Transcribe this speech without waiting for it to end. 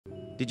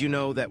Did you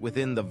know that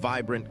within the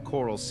vibrant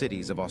coral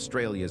cities of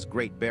Australia's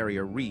Great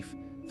Barrier Reef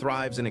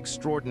thrives an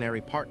extraordinary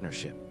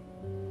partnership?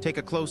 Take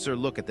a closer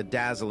look at the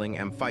dazzling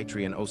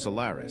Amphiprion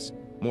ocellaris,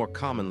 more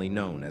commonly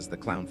known as the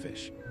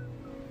clownfish.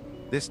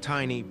 This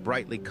tiny,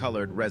 brightly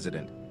colored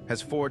resident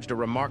has forged a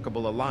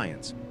remarkable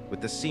alliance with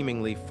the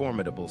seemingly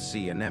formidable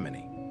sea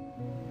anemone.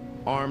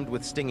 Armed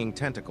with stinging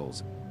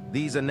tentacles,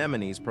 these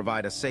anemones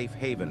provide a safe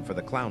haven for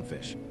the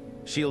clownfish,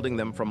 shielding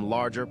them from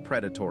larger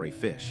predatory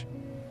fish.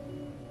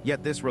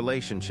 Yet this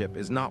relationship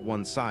is not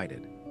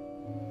one-sided.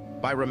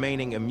 By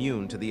remaining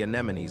immune to the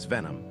anemone's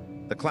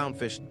venom, the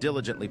clownfish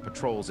diligently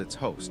patrols its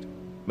host,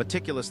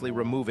 meticulously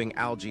removing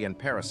algae and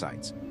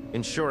parasites,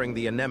 ensuring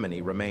the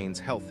anemone remains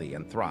healthy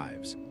and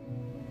thrives.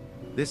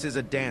 This is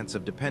a dance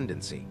of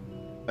dependency,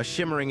 a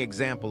shimmering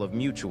example of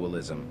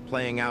mutualism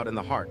playing out in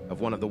the heart of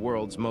one of the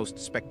world's most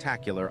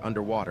spectacular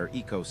underwater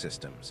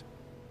ecosystems.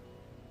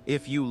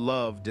 If you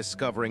love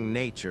discovering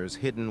nature's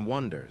hidden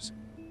wonders,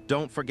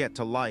 don't forget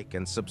to like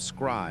and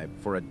subscribe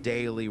for a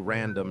daily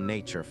random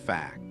nature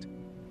fact.